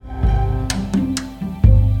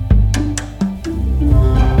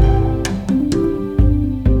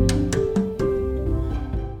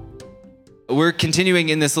continuing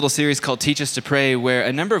in this little series called Teach Us to Pray, where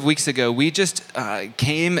a number of weeks ago, we just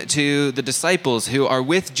came to the disciples who are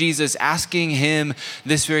with Jesus, asking him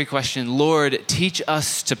this very question, Lord, teach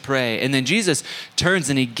us to pray. And then Jesus turns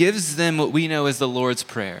and he gives them what we know as the Lord's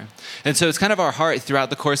Prayer. And so it's kind of our heart throughout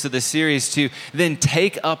the course of this series to then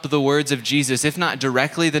take up the words of Jesus, if not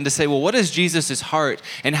directly, then to say, well, what is Jesus' heart?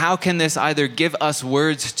 And how can this either give us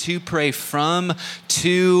words to pray from,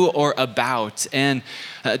 to, or about? And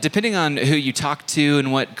depending on who you talk to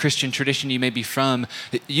and what Christian tradition you may be from,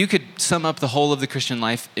 you could sum up the whole of the Christian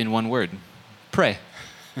life in one word: pray.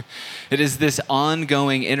 It is this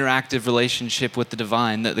ongoing interactive relationship with the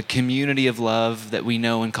divine, the community of love that we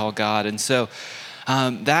know and call God. And so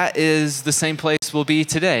that is the same place we'll be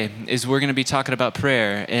today, is we're going to be talking about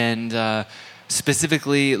prayer and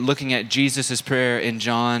specifically looking at Jesus' prayer in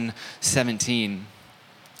John 17.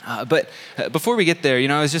 But before we get there,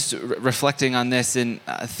 I was just reflecting on this and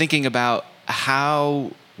thinking about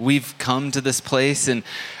how we've come to this place, and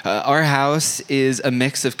our house is a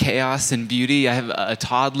mix of chaos and beauty. I have a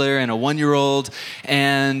toddler and a 1-year-old,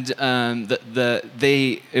 and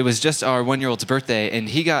it was just our 1-year-old's birthday, and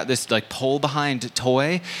he got this like pole behind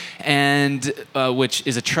toy, and which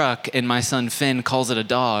is a truck, and my son Finn calls it a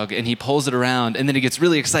dog, and he pulls it around, and then he gets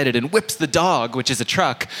really excited and whips the dog, which is a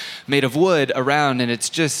truck made of wood, around, and it's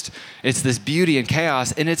this beauty and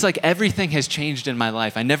chaos, and it's like everything has changed in my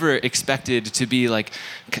life. I never expected to be like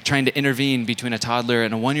trying to intervene between a toddler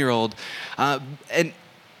and a 1-year-old. And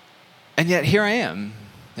yet here I am.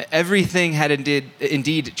 Everything had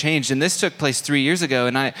indeed changed. And this took place 3 years ago.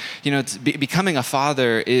 And becoming a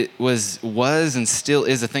father, it was and still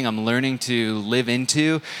is a thing I'm learning to live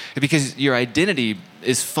into, because your identity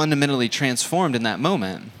is fundamentally transformed in that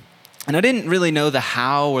moment. And I didn't really know the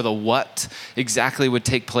how or the what exactly would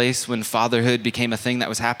take place when fatherhood became a thing that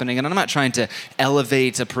was happening. And I'm not trying to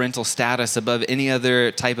elevate a parental status above any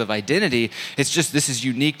other type of identity. It's just this is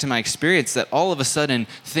unique to my experience that all of a sudden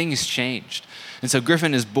things changed. And so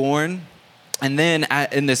Griffin is born. And then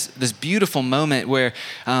in this beautiful moment where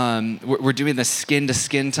we're doing the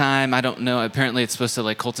skin-to-skin time, I don't know, apparently it's supposed to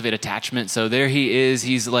like cultivate attachment. So there he is,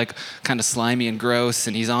 he's like kind of slimy and gross,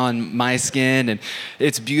 and he's on my skin, and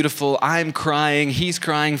it's beautiful. I'm crying, he's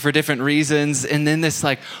crying for different reasons, and then this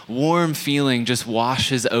like warm feeling just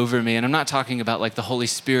washes over me. And I'm not talking about like the Holy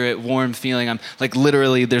Spirit warm feeling. I'm like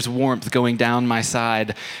literally there's warmth going down my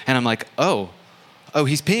side, and I'm like, oh,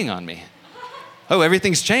 he's peeing on me. Oh,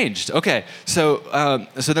 everything's changed. Okay, so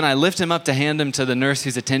then I lift him up to hand him to the nurse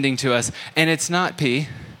who's attending to us, and it's not pee.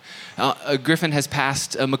 Griffin has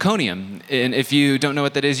passed a meconium, and if you don't know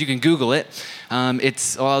what that is, you can Google it.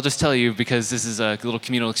 I'll just tell you because this is a little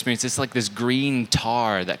communal experience. It's like this green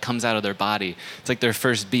tar that comes out of their body. It's like their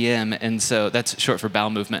first BM, and so that's short for bowel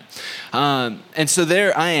movement. And so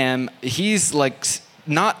there I am. He's like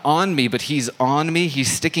not on me, but he's on me.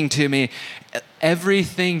 He's sticking to me.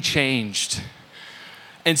 Everything changed.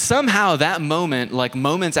 And somehow that moment, like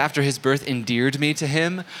moments after his birth, endeared me to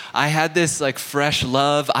him. I had this like fresh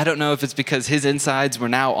love. I don't know if it's because his insides were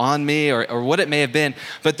now on me or what it may have been,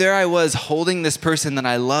 but there I was holding this person that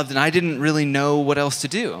I loved, and I didn't really know what else to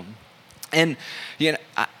do. And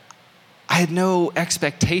I had no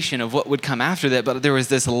expectation of what would come after that, but there was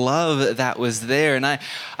this love that was there. And I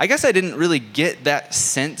guess I didn't really get that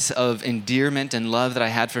sense of endearment and love that I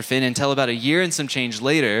had for Finn until about a year and some change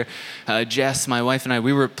later. Jess, my wife, and I,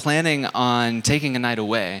 we were planning on taking a night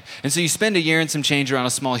away. And so you spend a year and some change around a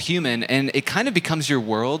small human, and it kind of becomes your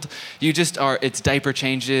world. You just are, it's diaper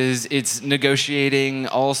changes, it's negotiating,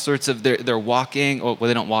 all sorts of, they're walking. Well,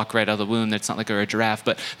 they don't walk right out of the womb. It's not like they're a giraffe,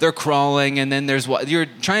 but they're crawling, and then you're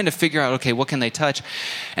trying to figure out, okay, what can they touch?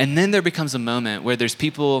 And then there becomes a moment where there's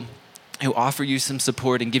people who offer you some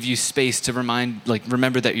support and give you space to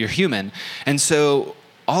remember that you're human. And so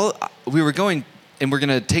we're going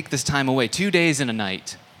to take this time away, 2 days and a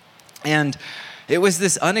night. And it was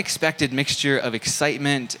this unexpected mixture of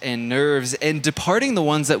excitement and nerves, and departing the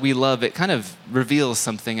ones that we love, it kind of reveals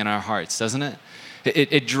something in our hearts, doesn't it?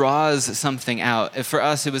 It draws something out. For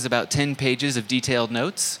us, it was about 10 pages of detailed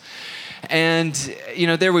notes. And,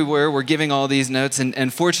 there we're giving all these notes,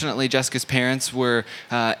 and fortunately, Jessica's parents were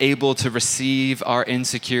able to receive our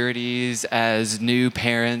insecurities as new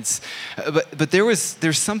parents. But there's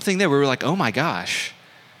something there where we're like, oh my gosh,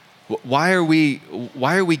 why are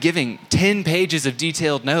we giving 10 pages of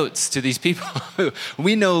detailed notes to these people who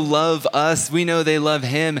we know love us, we know they love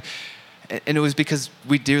him? And it was because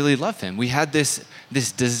we dearly love him. We had this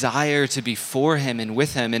desire to be for him and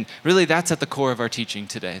with him. And really, that's at the core of our teaching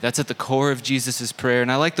today. That's at the core of Jesus' prayer. And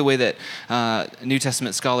I like the way that New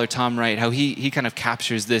Testament scholar Tom Wright, how he kind of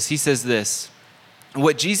captures this. He says this: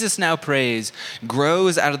 What Jesus now prays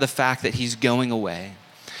grows out of the fact that he's going away.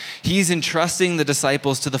 He's entrusting the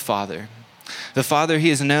disciples to the Father he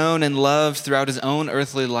has known and loved throughout his own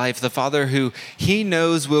earthly life, the Father who he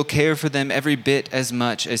knows will care for them every bit as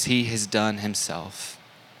much as he has done himself.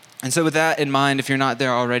 And so with that in mind, if you're not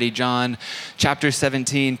there already, John chapter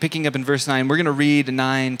 17, picking up in verse 9, we're going to read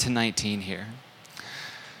 9 to 19 here.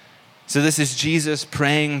 So this is Jesus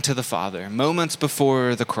praying to the Father, moments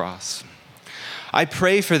before the cross. I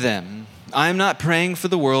pray for them. I am not praying for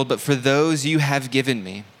the world, but for those you have given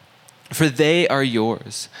me. For they are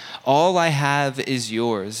yours. All I have is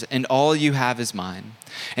yours, and all you have is mine.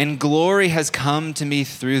 And glory has come to me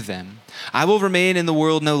through them. I will remain in the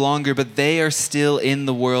world no longer, but they are still in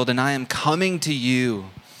the world, and I am coming to you.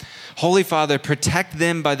 Holy Father, protect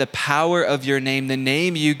them by the power of your name, the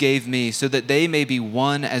name you gave me, so that they may be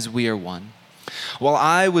one as we are one. While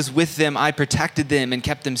I was with them, I protected them and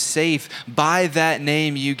kept them safe by that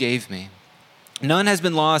name you gave me. None has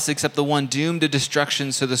been lost except the one doomed to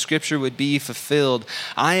destruction, so the scripture would be fulfilled.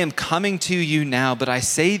 I am coming to you now, but I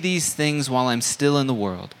say these things while I'm still in the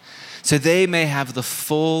world, so they may have the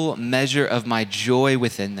full measure of my joy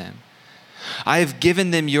within them. I have given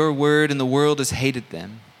them your word, and the world has hated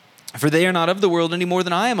them, for they are not of the world any more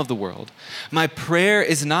than I am of the world. My prayer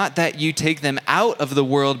is not that you take them out of the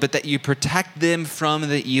world, but that you protect them from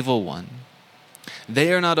the evil one.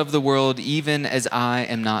 They are not of the world, even as I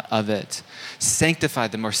am not of it. Sanctify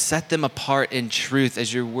them or set them apart in truth,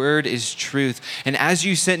 as your word is truth. And as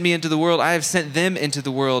you sent me into the world, I have sent them into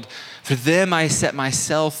the world. For them I set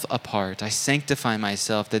myself apart. I sanctify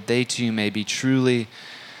myself, that they too may be truly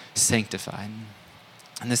sanctified.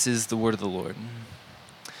 And this is the word of the Lord.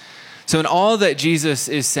 So in all that Jesus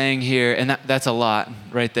is saying here, and that's a lot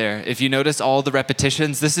right there. If you notice all the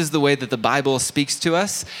repetitions, this is the way that the Bible speaks to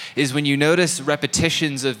us, is when you notice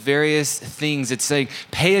repetitions of various things, it's saying,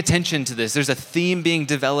 pay attention to this. There's a theme being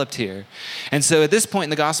developed here. And so at this point in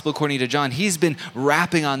the gospel, according to John, he's been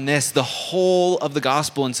rapping on this the whole of the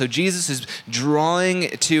gospel. And so Jesus is drawing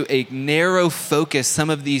to a narrow focus some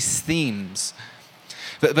of these themes.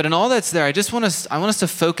 But in all that's there, I want us to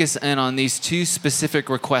focus in on these two specific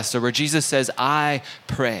requests, or where Jesus says, I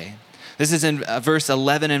pray. This is in verse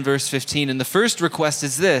 11 and verse 15. And the first request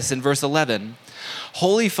is this, in verse 11.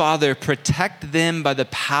 Holy Father, protect them by the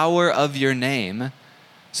power of your name.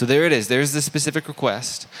 So there it is. There's the specific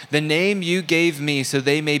request. The name you gave me, so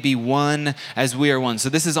they may be one as we are one. So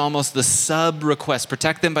this is almost the sub-request.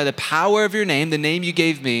 Protect them by the power of your name, the name you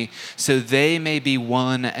gave me, so they may be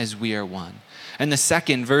one as we are one. And the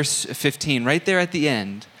second, verse 15, right there at the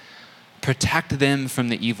end, protect them from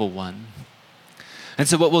the evil one. And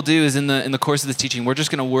so what we'll do is in the course of this teaching, we're just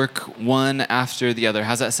going to work one after the other.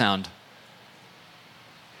 How's that sound?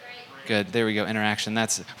 Great. Good. There we go. Interaction.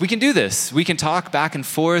 We can do this. We can talk back and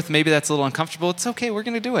forth. Maybe that's a little uncomfortable. It's okay. We're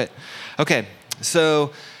going to do it. Okay.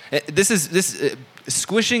 So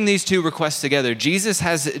squishing these two requests together, Jesus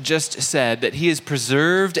has just said that he has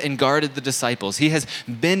preserved and guarded the disciples. He has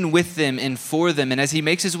been with them and for them. And as he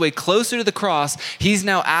makes his way closer to the cross, he's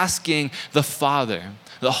now asking the Father,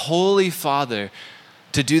 the Holy Father,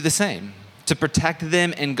 to do the same, to protect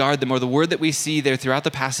them and guard them. Or the word that we see there throughout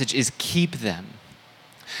the passage is keep them.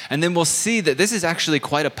 And then we'll see that this is actually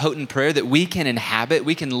quite a potent prayer that we can inhabit.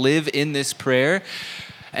 We can live in this prayer.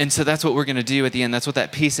 And so that's what we're going to do at the end. That's what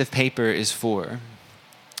that piece of paper is for.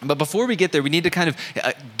 But before we get there, we need to kind of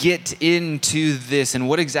get into this and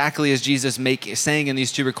what exactly is Jesus saying in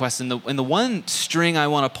these two requests. And the one string I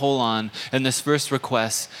want to pull on in this first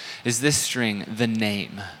request is this string, the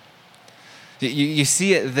name. You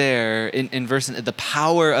see it there in verse, the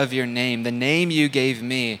power of your name, the name you gave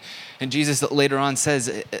me. And Jesus later on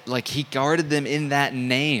says, like, he guarded them in that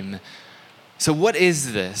name. So what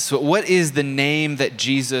is this? What is the name that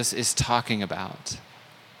Jesus is talking about?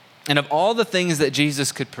 And of all the things that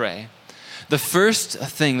Jesus could pray, the first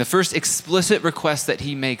explicit request that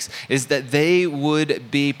he makes is that they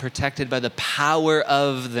would be protected by the power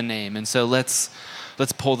of the name. And so let's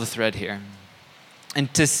pull the thread here.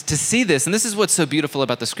 And to see this, and this is what's so beautiful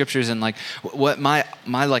about the scriptures, and like what my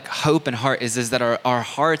like hope and heart is that our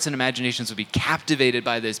hearts and imaginations will be captivated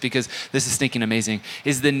by this, because this is stinking amazing,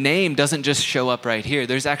 is the name doesn't just show up right here.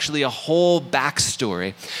 There's actually a whole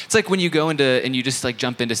backstory. It's like when you go into, and you just like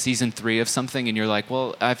jump into season 3 of something and you're like,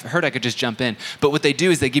 well, I've heard I could just jump in. But what they do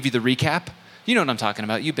is they give you the recap. You know what I'm talking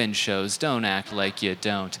about. You binge shows. Don't act like you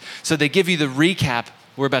don't. So they give you the recap.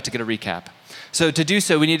 We're about to get a recap. So to do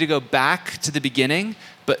so, we need to go back to the beginning,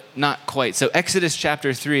 but not quite. So Exodus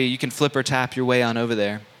chapter 3, you can flip or tap your way on over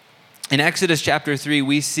there. In Exodus chapter 3,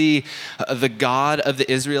 we see the God of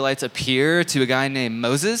the Israelites appear to a guy named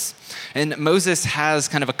Moses. And Moses has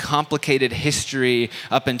kind of a complicated history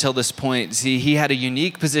up until this point. See, he had a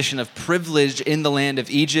unique position of privilege in the land of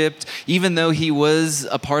Egypt, even though he was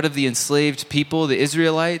a part of the enslaved people, the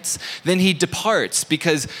Israelites. Then he departs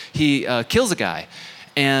because he kills a guy.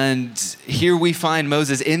 And here we find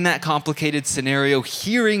Moses in that complicated scenario,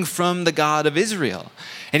 hearing from the God of Israel.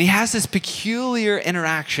 And he has this peculiar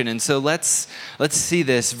interaction. And so let's see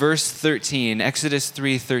this. Verse 13, Exodus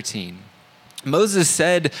 3:13. Moses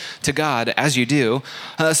said to God, as you do,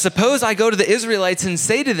 suppose I go to the Israelites and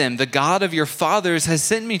say to them, the God of your fathers has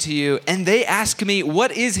sent me to you, and they ask me,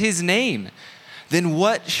 what is his name? Then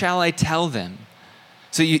what shall I tell them?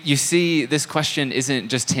 So you see, this question isn't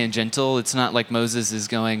just tangential. It's not like Moses is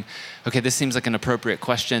going, okay, this seems like an appropriate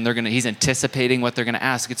question. He's anticipating what they're going to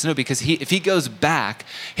ask. It's no, because if he goes back,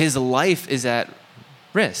 his life is at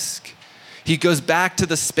risk. He goes back to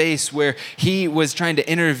the space where he was trying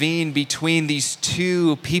to intervene between these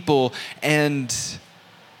two people, and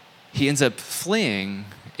he ends up fleeing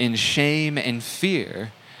in shame and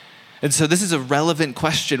fear. And so this is a relevant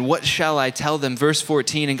question. What shall I tell them? Verse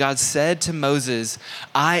 14, and God said to Moses,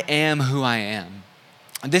 I am who I am.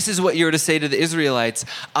 This is what you're to say to the Israelites.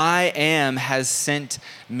 I am has sent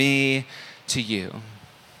me to you.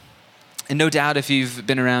 And no doubt if you've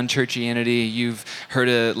been around churchianity, you've heard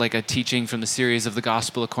a teaching from the series of the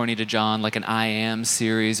Gospel according to John, like an I am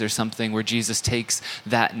series or something where Jesus takes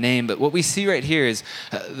that name. But what we see right here is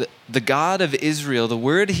the God of Israel, the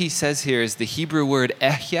word he says here is the Hebrew word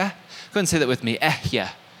ehyeh. Go ahead and say that with me, ehyeh.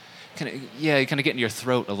 You kind of get in your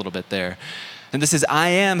throat a little bit there. And this is, I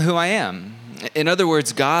am who I am. In other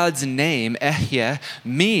words, God's name, ehyeh,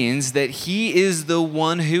 means that he is the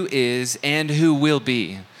one who is and who will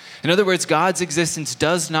be. In other words, God's existence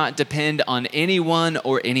does not depend on anyone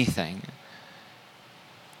or anything.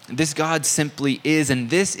 This God simply is, and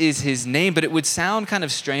this is his name. But it would sound kind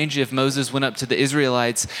of strange if Moses went up to the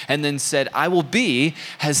Israelites and then said, I will be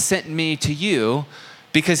has sent me to you,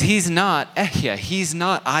 because he's not ehyeh, he's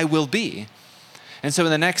not I will be. And so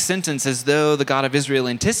in the next sentence, as though the God of Israel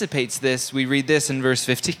anticipates this, we read this in verse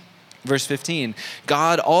 15.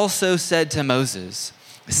 God also said to Moses,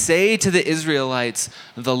 say to the Israelites,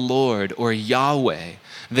 the Lord, or Yahweh,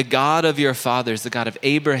 the God of your fathers, the God of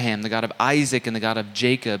Abraham, the God of Isaac, and the God of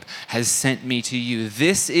Jacob, has sent me to you.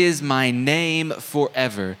 This is my name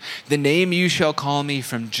forever, the name you shall call me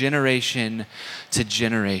from generation to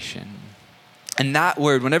generation. And that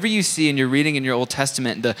word, whenever you see and you're reading in your Old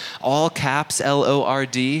Testament, the all caps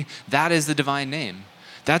Lord, that is the divine name.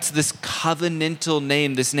 That's this covenantal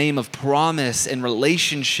name, this name of promise and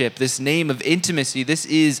relationship, this name of intimacy. This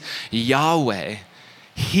is Yahweh.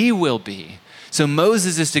 He will be. So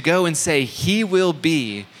Moses is to go and say, he will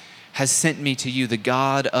be, has sent me to you, the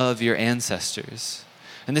God of your ancestors.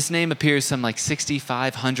 And this name appears some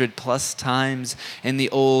 6,500 plus times in the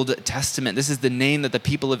Old Testament. This is the name that the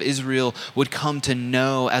people of Israel would come to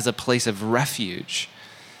know as a place of refuge.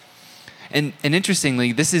 And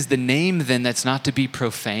interestingly, this is the name then that's not to be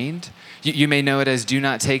profaned. You may know it as do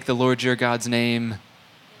not take the Lord your God's name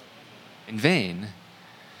in vain.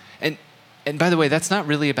 And by the way, that's not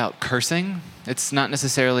really about cursing. It's not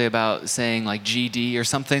necessarily about saying GD or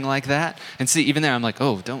something like that. And see, even there I'm like,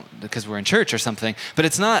 oh, don't, because we're in church or something. But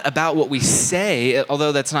it's not about what we say,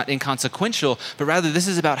 although that's not inconsequential, but rather this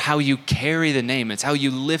is about how you carry the name. It's how you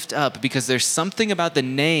lift up, because there's something about the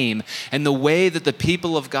name and the way that the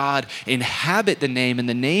people of God inhabit the name and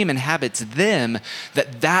the name inhabits them,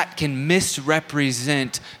 that can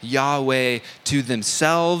misrepresent Yahweh to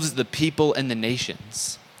themselves, the people, and the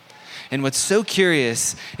nations. And what's so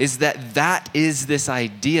curious is that is this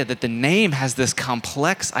idea that the name has this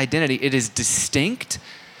complex identity. It is distinct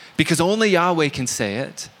because only Yahweh can say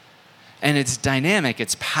it. And it's dynamic,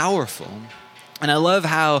 it's powerful. And I love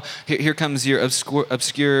how, here comes your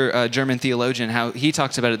obscure German theologian, how he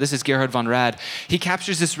talks about it. This is Gerhard von Rad. He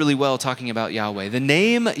captures this really well talking about Yahweh. The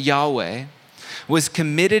name Yahweh was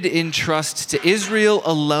committed in trust to Israel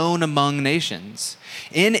alone among nations.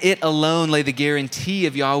 In it alone lay the guarantee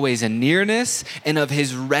of Yahweh's nearness and of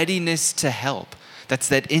his readiness to help. That's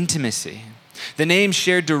that intimacy. The name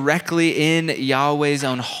shared directly in Yahweh's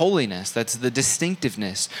own holiness. That's the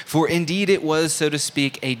distinctiveness. For indeed it was, so to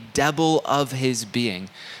speak, a double of his being.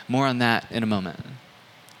 More on that in a moment.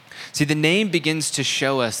 See, the name begins to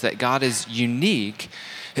show us that God is unique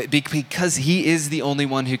because he is the only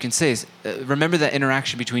one who can say. Remember that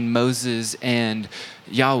interaction between Moses and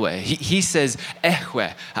Yahweh. He says,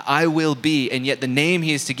 Ehweh, I will be, and yet the name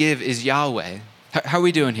he is to give is Yahweh. How are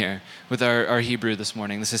we doing here with our Hebrew this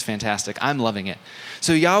morning? This is fantastic. I'm loving it.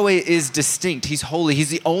 So Yahweh is distinct. He's holy. He's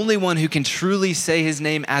the only one who can truly say his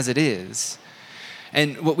name as it is.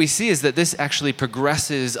 And what we see is that this actually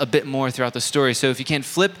progresses a bit more throughout the story. So if you can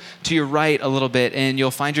flip to your right a little bit, and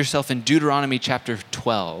you'll find yourself in Deuteronomy chapter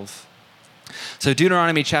 12. So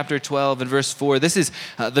Deuteronomy chapter 12 and verse 4, this is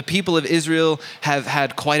the people of Israel have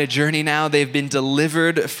had quite a journey now. They've been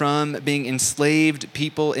delivered from being enslaved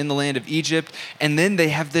people in the land of Egypt. And then they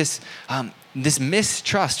have this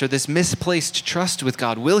mistrust or this misplaced trust with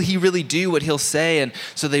God. Will he really do what he'll say? And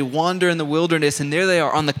so they wander in the wilderness, and there they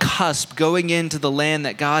are on the cusp going into the land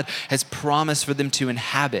that God has promised for them to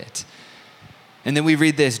inhabit. And then we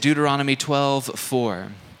read this, Deuteronomy 12:4.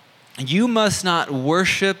 You must not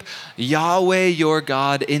worship Yahweh your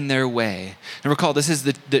God in their way. And recall, this is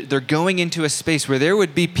they're going into a space where there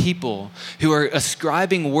would be people who are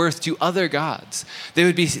ascribing worth to other gods. They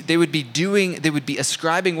would be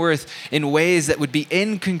ascribing worth in ways that would be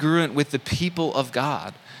incongruent with the people of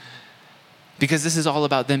God. Because this is all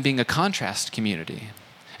about them being a contrast community.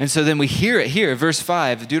 And so then we hear it here, verse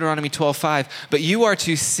 5, Deuteronomy 12:5. But you are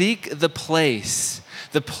to seek the place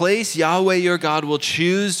Yahweh your God will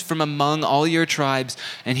choose from among all your tribes,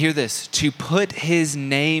 and hear this, to put his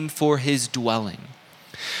name for his dwelling.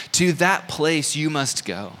 To that place you must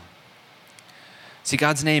go. See,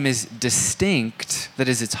 God's name is distinct, that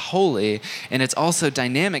is, it's holy, and it's also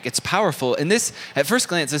dynamic, it's powerful. And this, at first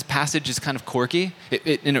glance, this passage is kind of quirky,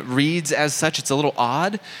 and it reads as such, it's a little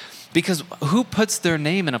odd, because who puts their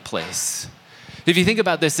name in a place? If you think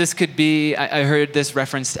about this, this could be, I heard this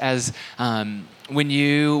referenced as when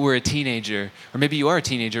you were a teenager, or maybe you are a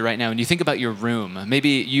teenager right now, and you think about your room. Maybe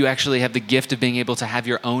you actually have the gift of being able to have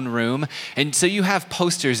your own room. And so you have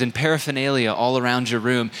posters and paraphernalia all around your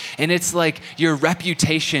room. And it's like your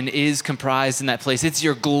reputation is comprised in that place. It's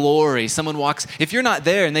your glory. Someone walks, if you're not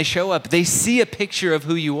there and they show up, they see a picture of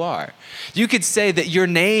who you are. You could say that your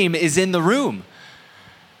name is in the room.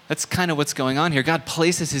 That's kind of what's going on here. God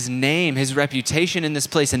places his name, his reputation in this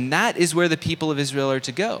place, and that is where the people of Israel are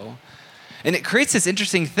to go. And it creates this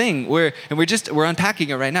interesting thing where, and we're unpacking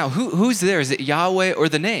it right now. Who's there? Is it Yahweh or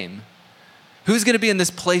the name? Who's going to be in this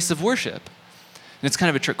place of worship? And it's kind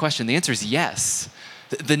of a trick question. The answer is yes.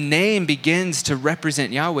 The name begins to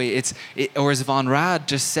represent Yahweh. Or as Von Rad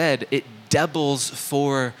just said, it doubles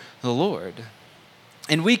for the Lord.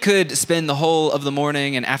 And we could spend the whole of the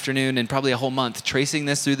morning and afternoon and probably a whole month tracing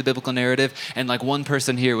this through the biblical narrative, and like one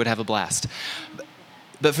person here would have a blast.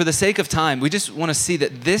 But for the sake of time, we just want to see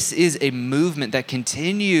that this is a movement that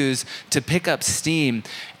continues to pick up steam.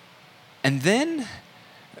 And then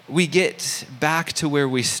we get back to where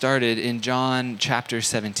we started in John chapter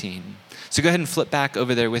 17. So go ahead and flip back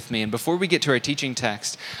over there with me. And before we get to our teaching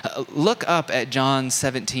text, look up at John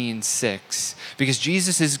 17:6, because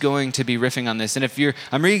Jesus is going to be riffing on this. And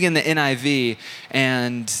I'm reading in the NIV,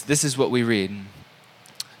 and this is what we read.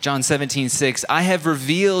 John 17:6, I have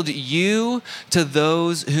revealed you to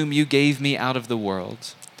those whom you gave me out of the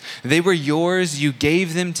world. They were yours, you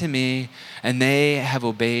gave them to me, and they have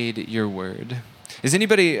obeyed your word. Is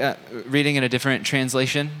anybody reading in a different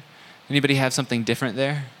translation? Anybody have something different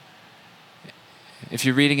there? If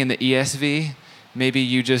you're reading in the ESV, maybe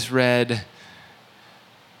you just read,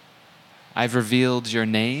 I've revealed your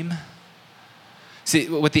name. See,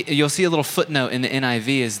 you'll see a little footnote in the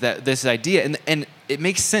NIV is that this idea, and it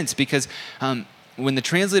makes sense because when the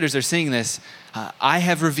translators are saying this, I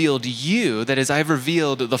have revealed you, that is, I've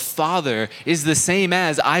revealed the Father, is the same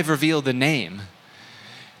as I've revealed the name.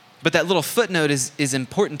 But that little footnote is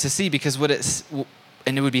important to see because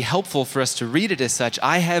and it would be helpful for us to read it as such.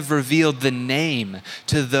 I have revealed the name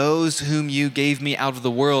to those whom you gave me out of the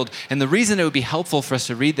world. And the reason it would be helpful for us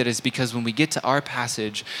to read that is because when we get to our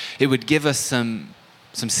passage, it would give us some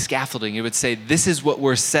scaffolding. It would say, this is what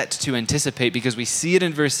we're set to anticipate because we see it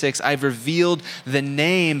in verse 6. I've revealed the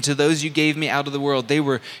name to those you gave me out of the world. They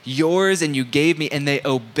were yours and you gave me, and they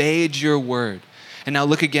obeyed your word. And now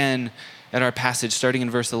look again at our passage starting in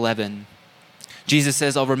verse 11. Jesus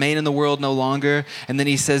says, I'll remain in the world no longer. And then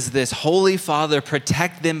he says this, Holy Father,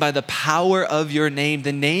 protect them by the power of your name,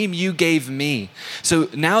 the name you gave me. So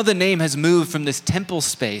now the name has moved from this temple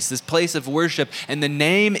space, this place of worship, and the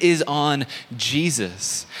name is on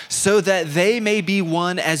Jesus, so that they may be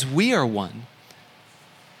one as we are one.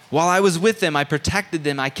 While I was with them, I protected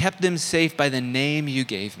them. I kept them safe by the name you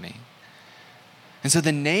gave me. And so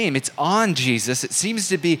the name, it's on Jesus. It seems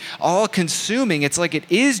to be all-consuming. It's like it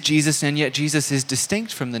is Jesus, and yet Jesus is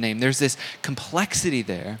distinct from the name. There's this complexity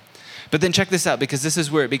there. But then check this out, because this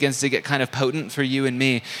is where it begins to get kind of potent for you and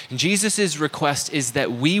me. And Jesus' request is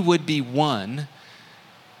that we would be one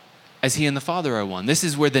as he and the Father are one. This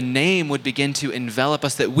is where the name would begin to envelop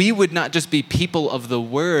us, that we would not just be people of the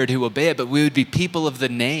word who obey it, but we would be people of the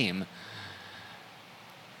name.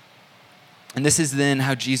 And this is then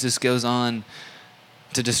how Jesus goes on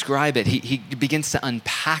to describe it. He begins to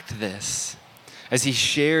unpack this as he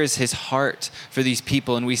shares his heart for these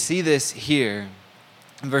people. And we see this here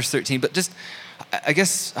in verse 13. But just, I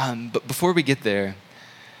guess, but before we get there,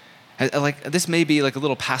 this may be like a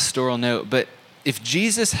little pastoral note, but if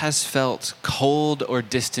Jesus has felt cold or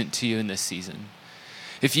distant to you in this season,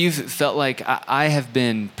 if you've felt like I have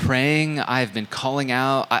been praying, I've been calling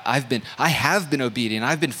out, I have been obedient,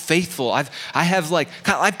 I've been faithful,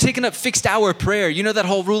 I've taken up fixed hour prayer. You know that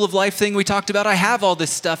whole rule of life thing we talked about? I have all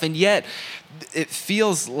this stuff, and yet it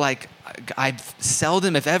feels like I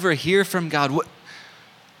seldom, if ever, hear from God.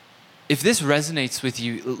 If this resonates with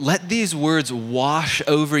you, let these words wash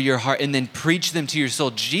over your heart and then preach them to your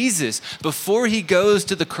soul. Jesus, before he goes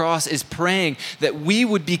to the cross, is praying that we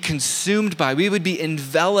would be consumed by, we would be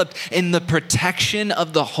enveloped in the protection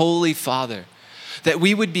of the Holy Father, that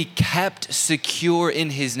we would be kept secure in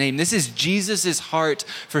his name. This is Jesus' heart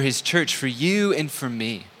for his church, for you and for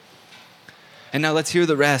me. And now let's hear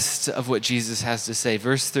the rest of what Jesus has to say.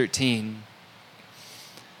 Verse 13.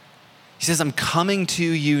 He says, I'm coming to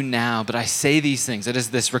you now, but I say these things. It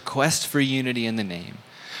is this request for unity in the name.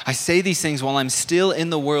 I say these things while I'm still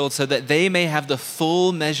in the world so that they may have the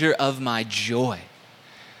full measure of my joy.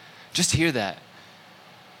 Just hear that.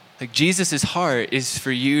 Like Jesus' heart is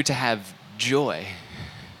for you to have joy.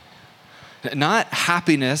 Not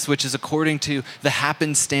happiness, which is according to the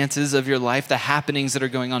happenstances of your life, the happenings that are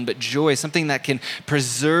going on, but joy, something that can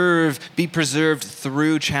be preserved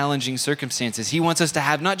through challenging circumstances. He wants us to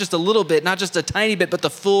have not just a little bit, not just a tiny bit, but the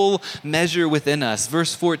full measure within us.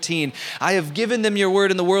 Verse 14, I have given them your word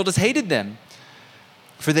and the world has hated them,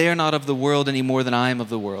 for they are not of the world any more than I am of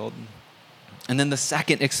the world. And then the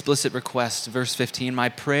second explicit request, verse 15, my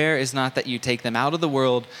prayer is not that you take them out of the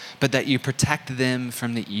world, but that you protect them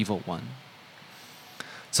from the evil one.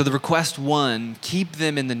 So the request 1, keep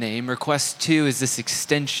them in the name. Request 2 is this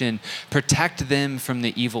extension, protect them from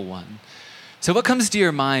the evil one. So what comes to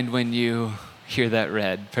your mind when you hear that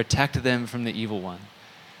read? Protect them from the evil one.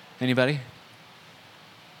 Anybody?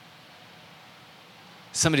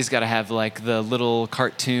 Somebody's got to have like the little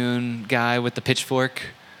cartoon guy with the pitchfork,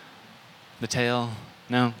 the tail.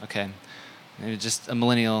 No? Okay. Maybe just a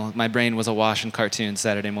millennial. My brain was awash in cartoons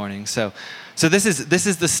Saturday morning. So this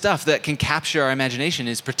is the stuff that can capture our imagination,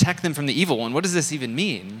 is protect them from the evil one. What does this even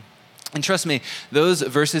mean? And trust me, those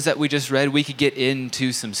verses that we just read, we could get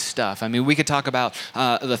into some stuff. I mean, we could talk about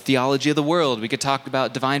the theology of the world. We could talk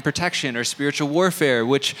about divine protection or spiritual warfare,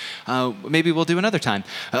 which maybe we'll do another time.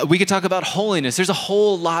 We could talk about holiness. There's a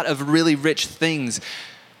whole lot of really rich things.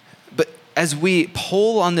 But as we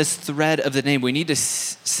pull on this thread of the name, we need to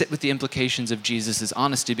sit with the implications of Jesus'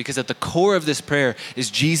 honesty, because at the core of this prayer is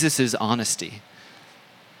Jesus' honesty.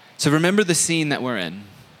 So remember the scene that we're in.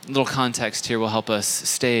 A little context here will help us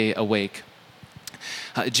stay awake.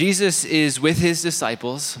 Jesus is with his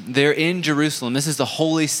disciples. They're in Jerusalem. This is the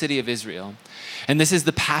holy city of Israel. And this is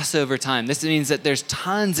the Passover time. This means that there's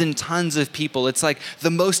tons and tons of people. It's like the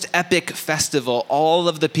most epic festival. All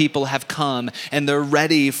of the people have come and they're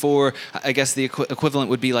ready for, I guess the equivalent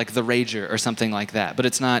would be like the Rager or something like that. But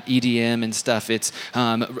it's not EDM and stuff. It's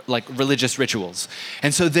like religious rituals.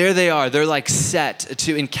 And so there they are. They're like set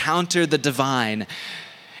to encounter the divine.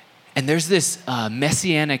 And there's this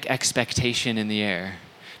messianic expectation in the air.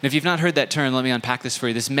 And if you've not heard that term, let me unpack this for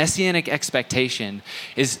you. This messianic expectation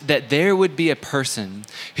is that there would be a person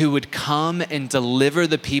who would come and deliver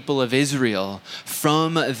the people of Israel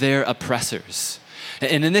from their oppressors.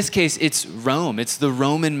 And in this case, it's Rome. It's the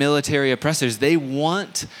Roman military oppressors. They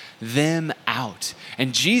want them out.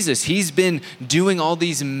 And Jesus, he's been doing all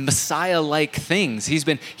these Messiah-like things. He's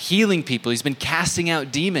been healing people. He's been casting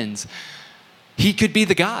out demons. He could be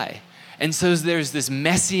the guy. And so there's this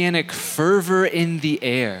messianic fervor in the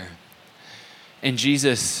air. And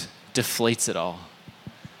Jesus deflates it all.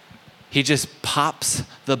 He just pops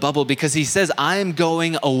the bubble because he says, I'm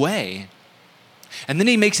going away. And then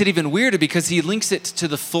he makes it even weirder because he links it to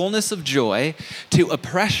the fullness of joy, to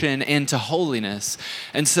oppression, and to holiness.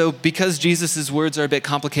 And so because Jesus' words are a bit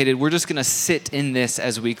complicated, we're just going to sit in this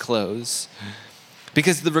as we close.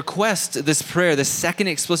 Because the request, this prayer, the second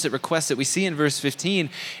explicit request that we see in verse 15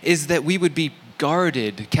 is that we would be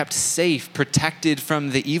guarded, kept safe, protected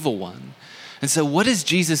from the evil one. And so what is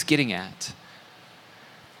Jesus getting at?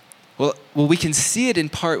 Well, we can see it in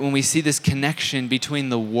part when we see this connection between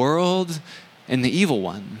the world and the evil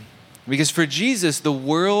one. Because for Jesus, the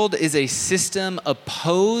world is a system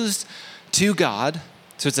opposed to God,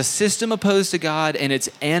 So it's a system opposed to God, and it's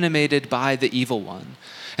animated by the evil one.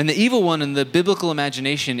 And the evil one in the biblical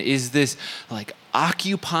imagination is this like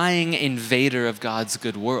occupying invader of God's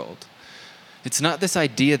good world. It's not this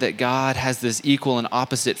idea that God has this equal and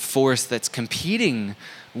opposite force that's competing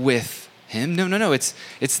with him. No. It's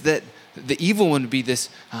that the evil one would be this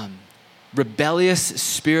rebellious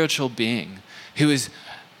spiritual being who is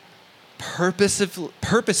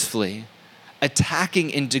purposefully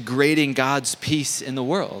attacking and degrading God's peace in the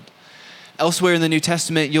world. Elsewhere in the New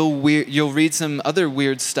Testament, you'll read some other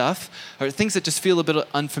weird stuff, or things that just feel a bit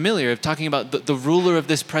unfamiliar, of talking about the ruler of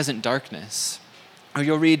this present darkness. Or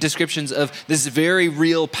you'll read descriptions of this very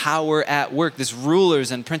real power at work, this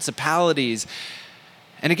rulers and principalities.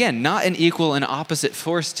 And again, not an equal and opposite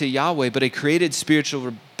force to Yahweh, but a created spiritual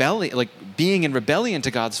rebellion, like being in rebellion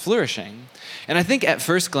to God's flourishing. And I think at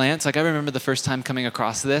first glance, like I remember the first time coming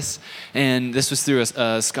across this, and this was through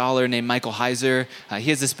a scholar named Michael Heiser. He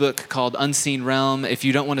has this book called Unseen Realm. If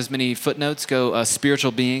you don't want as many footnotes, go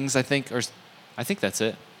Spiritual Beings, I think that's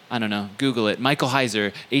it. I don't know, Google it. Michael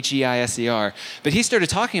Heiser, Heiser. But he started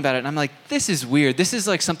talking about it, and I'm like, this is weird. This is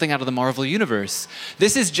like something out of the Marvel universe.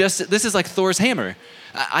 This is like Thor's hammer.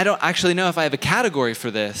 I don't actually know if I have a category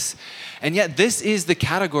for this. And yet this is the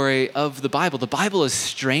category of the Bible. The Bible is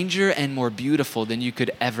stranger and more beautiful than you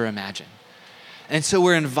could ever imagine. And so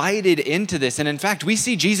we're invited into this. And in fact, we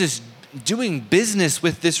see Jesus doing business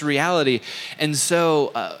with this reality. And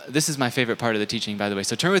so this is my favorite part of the teaching, by the way.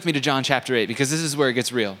 So turn with me to John chapter 8, because this is where it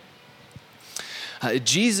gets real.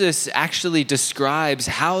 Jesus actually describes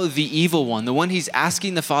how the evil one, the one he's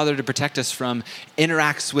asking the Father to protect us from,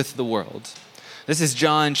 interacts with the world. This is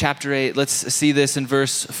John chapter 8. Let's see this in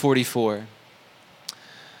verse 44.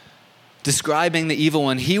 Describing the evil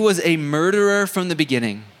one, he was a murderer from the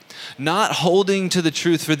beginning, not holding to the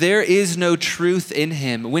truth, for there is no truth in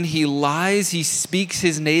him. When he lies, he speaks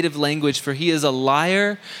his native language, for he is a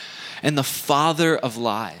liar and the father of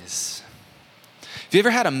lies. Have you ever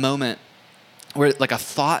had a moment where like a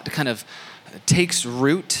thought kind of takes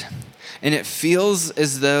root, and it feels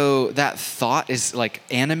as though that thought is like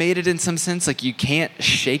animated in some sense, like you can't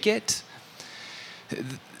shake it?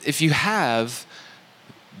 If you have,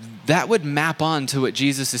 that would map on to what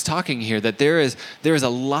Jesus is talking here, that there is a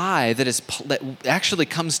lie that actually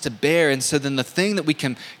comes to bear, and so then the thing that we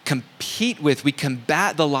can compete with, we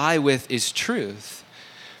combat the lie with, is truth.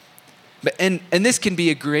 But and this can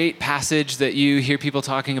be a great passage that you hear people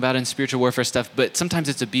talking about in spiritual warfare stuff, but sometimes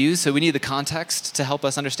it's abused, so we need the context to help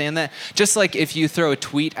us understand that. Just like if you throw a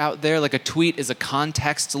tweet out there, like a tweet is a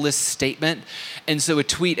contextless statement, and so a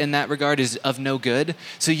tweet in that regard is of no good.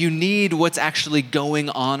 So you need what's actually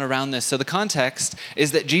going on around this. So the context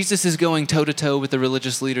is that Jesus is going toe-to-toe with the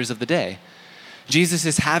religious leaders of the day. Jesus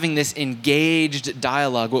is having this engaged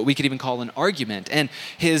dialogue, what we could even call an argument. And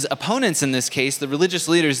his opponents in this case, the religious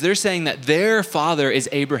leaders, they're saying that their father is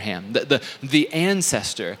Abraham, the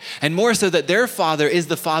ancestor, and more so that their father is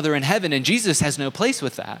the Father in heaven, and Jesus has no place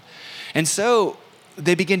with that. And so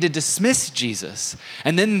they begin to dismiss Jesus.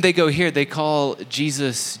 And then they go here, they call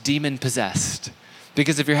Jesus demon-possessed.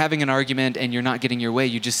 Because if you're having an argument and you're not getting your way,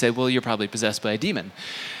 you just say, well, you're probably possessed by a demon.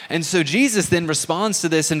 And so Jesus then responds to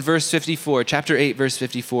this in verse 54, chapter 8, verse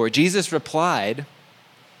 54. Jesus replied,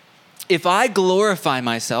 if I glorify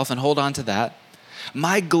myself, and hold on to that,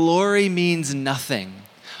 my glory means nothing.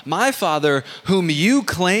 My Father, whom you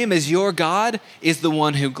claim as your God, is the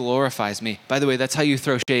one who glorifies me. By the way, that's how you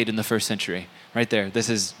throw shade in the first century. Right there. This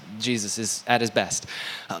is Jesus is at his best.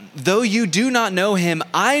 Though you do not know him,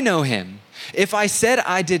 I know him. If I said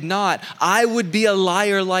I did not, I would be a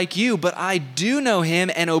liar like you, but I do know him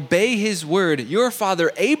and obey his word. Your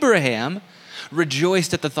father Abraham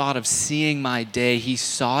rejoiced at the thought of seeing my day. He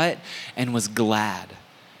saw it and was glad.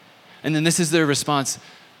 And then this is their response.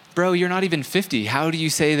 Bro, you're not even 50. How do you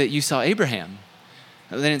say that you saw Abraham?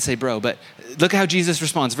 They didn't say bro, but look how Jesus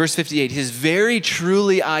responds. Verse 58, his very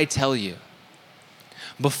truly I tell you,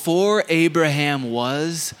 before Abraham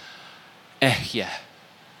was,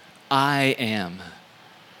 I am.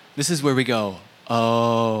 This is where we go,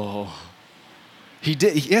 oh, he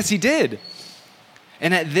did. Yes, he did.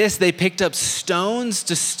 And at this, they picked up stones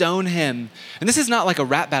to stone him. And this is not like a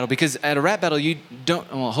rap battle, because at a rap battle, you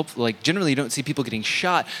don't, well, hopefully, like generally you don't see people getting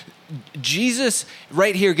shot. Jesus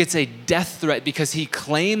right here gets a death threat because he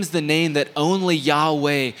claims the name that only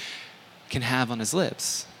Yahweh can have on his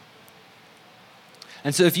lips.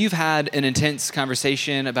 And so if you've had an intense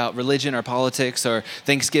conversation about religion or politics, or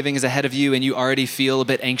Thanksgiving is ahead of you and you already feel a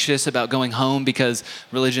bit anxious about going home because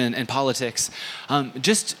religion and politics,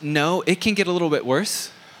 just know it can get a little bit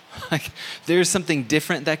worse. Like there's something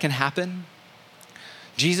different that can happen.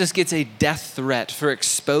 Jesus gets a death threat for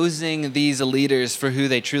exposing these leaders for who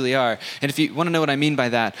they truly are. And if you want to know what I mean by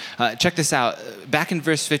that, check this out. Back in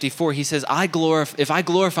verse 54, he says, if I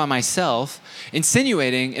glorify myself,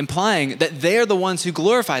 implying that they're the ones who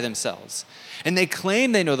glorify themselves. And they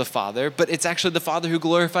claim they know the Father, but it's actually the Father who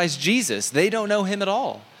glorifies Jesus. They don't know him at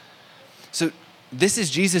all. So this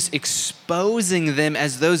is Jesus exposing them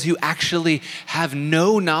as those who actually have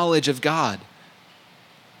no knowledge of God.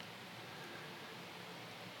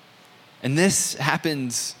 And this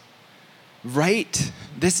happens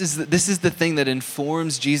this is the thing that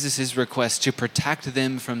informs Jesus' request to protect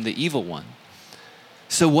them from the evil one.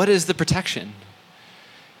 So what is the protection?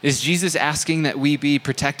 Is Jesus asking that we be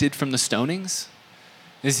protected from the stonings?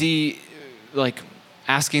 Is he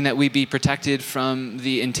asking that we be protected from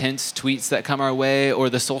the intense tweets that come our way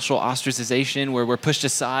or the social ostracization where we're pushed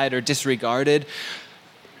aside or disregarded?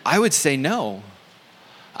 I would say no.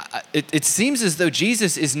 It seems as though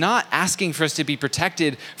Jesus is not asking for us to be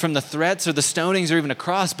protected from the threats or the stonings or even a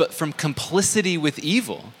cross, but from complicity with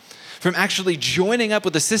evil, from actually joining up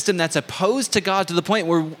with a system that's opposed to God to the point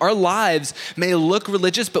where our lives may look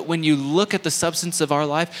religious, but when you look at the substance of our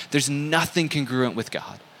life, there's nothing congruent with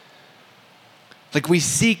God. We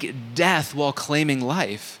seek death while claiming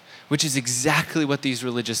life, which is exactly what these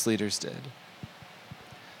religious leaders did.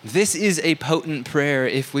 This is a potent prayer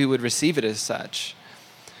if we would receive it as such.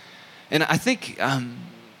 And I think,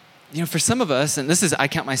 for some of us, and I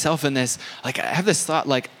count myself in this, I have this thought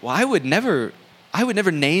I would never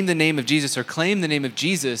name the name of Jesus or claim the name of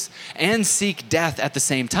Jesus and seek death at the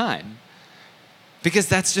same time, because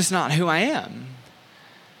that's just not who I am.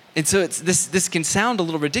 And so this can sound a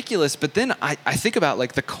little ridiculous, but then I think about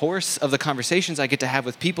the course of the conversations I get to have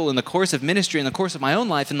with people in the course of ministry, in the course of my own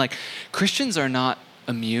life, and Christians are not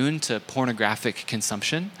immune to pornographic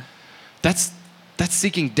consumption. That's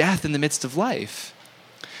seeking death in the midst of life.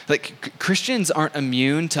 Christians aren't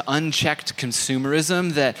immune to unchecked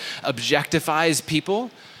consumerism that objectifies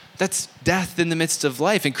people. That's death in the midst of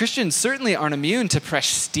life. And Christians certainly aren't immune to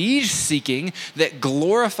prestige seeking that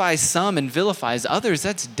glorifies some and vilifies others.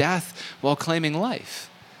 That's death while claiming life.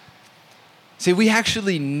 See, we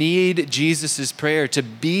actually need Jesus' prayer to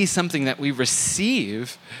be something that we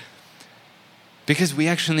receive because we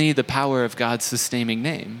actually need the power of God's sustaining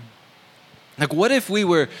name. What if we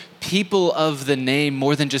were people of the name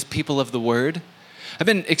more than just people of the word? I've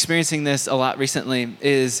been experiencing this a lot recently,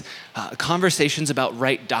 is conversations about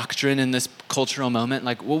right doctrine in this cultural moment.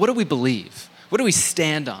 What do we believe? What do we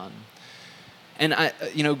stand on? And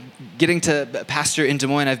getting to pastor in Des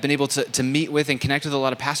Moines, I've been able to meet with and connect with a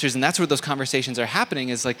lot of pastors, and that's where those conversations are happening.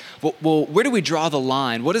 Is well, where do we draw the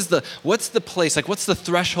line? What's the place? What's the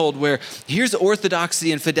threshold where here's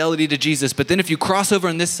orthodoxy and fidelity to Jesus, but then if you cross over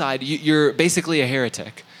on this side, you're basically a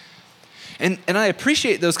heretic. And I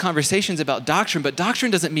appreciate those conversations about doctrine, but doctrine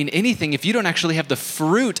doesn't mean anything if you don't actually have the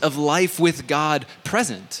fruit of life with God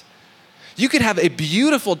present. You could have a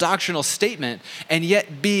beautiful doctrinal statement and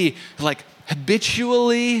yet be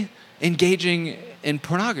habitually engaging in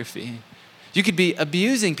pornography. You could be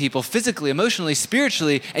abusing people physically, emotionally,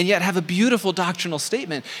 spiritually, and yet have a beautiful doctrinal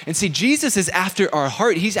statement. And see, Jesus is after our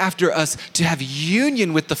heart. He's after us to have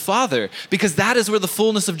union with the Father, because that is where the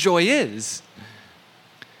fullness of joy is.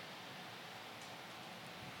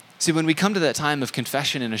 See, when we come to that time of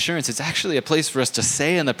confession and assurance, it's actually a place for us to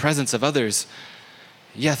say in the presence of others,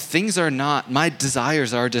 yeah, things are not, my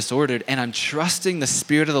desires are disordered, and I'm trusting the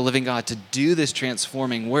Spirit of the living God to do this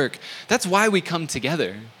transforming work. That's why we come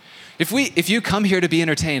together. If you come here to be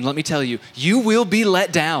entertained, let me tell you, you will be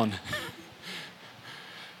let down.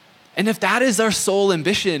 And if that is our sole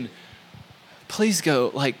ambition, please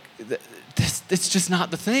go, it's just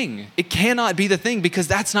not the thing. It cannot be the thing, because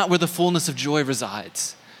that's not where the fullness of joy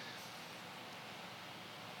resides.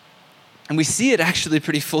 And we see it actually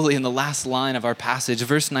pretty fully in the last line of our passage,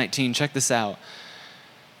 verse 19. Check this out.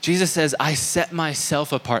 Jesus says, I set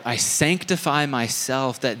myself apart. I sanctify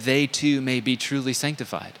myself that they too may be truly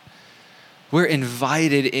sanctified. We're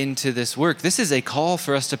invited into this work. This is a call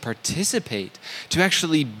for us to participate, to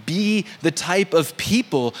actually be the type of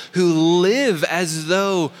people who live as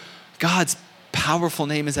though God's powerful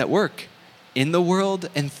name is at work in the world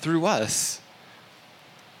and through us.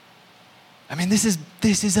 I mean, this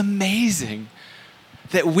is amazing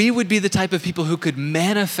that we would be the type of people who could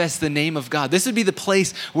manifest the name of God. This would be the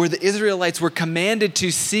place where the Israelites were commanded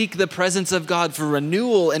to seek the presence of God for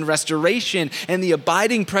renewal and restoration and the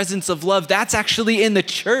abiding presence of love. That's actually in the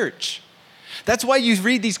church. That's why you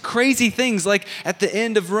read these crazy things like at the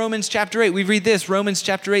end of Romans chapter 8. We read this, Romans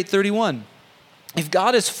chapter 8, 31. If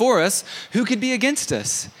God is for us, who could be against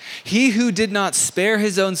us? He who did not spare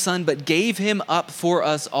his own son, but gave him up for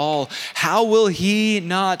us all, how will he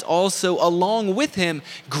not also, along with him,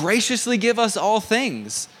 graciously give us all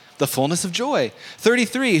things? The fullness of joy.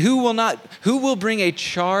 33, who will bring a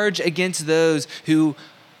charge against those who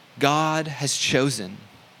God has chosen?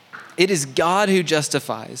 It is God who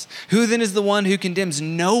justifies. Who then is the one who condemns?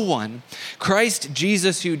 No one. Christ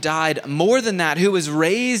Jesus, who died, more than that, who was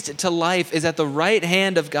raised to life, is at the right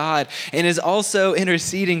hand of God and is also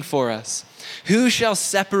interceding for us. Who shall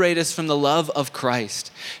separate us from the love of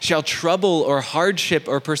Christ? Shall trouble or hardship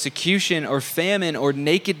or persecution or famine or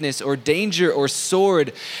nakedness or danger or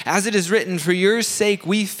sword? As it is written, for your sake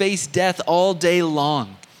we face death all day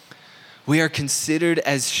long. We are considered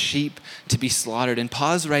as sheep to be slaughtered. And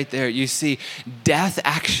pause right there. You see, death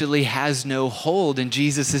actually has no hold in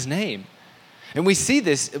Jesus' name. And we see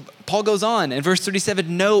this. Paul goes on in verse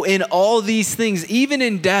 37, no, in all these things, even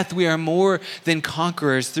in death, we are more than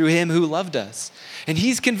conquerors through him who loved us. And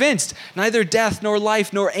he's convinced neither death nor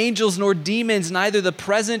life, nor angels nor demons, neither the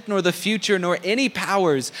present nor the future, nor any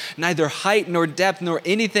powers, neither height nor depth, nor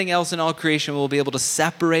anything else in all creation will be able to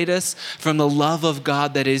separate us from the love of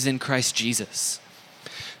God that is in Christ Jesus.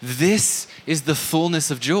 This is the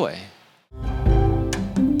fullness of joy.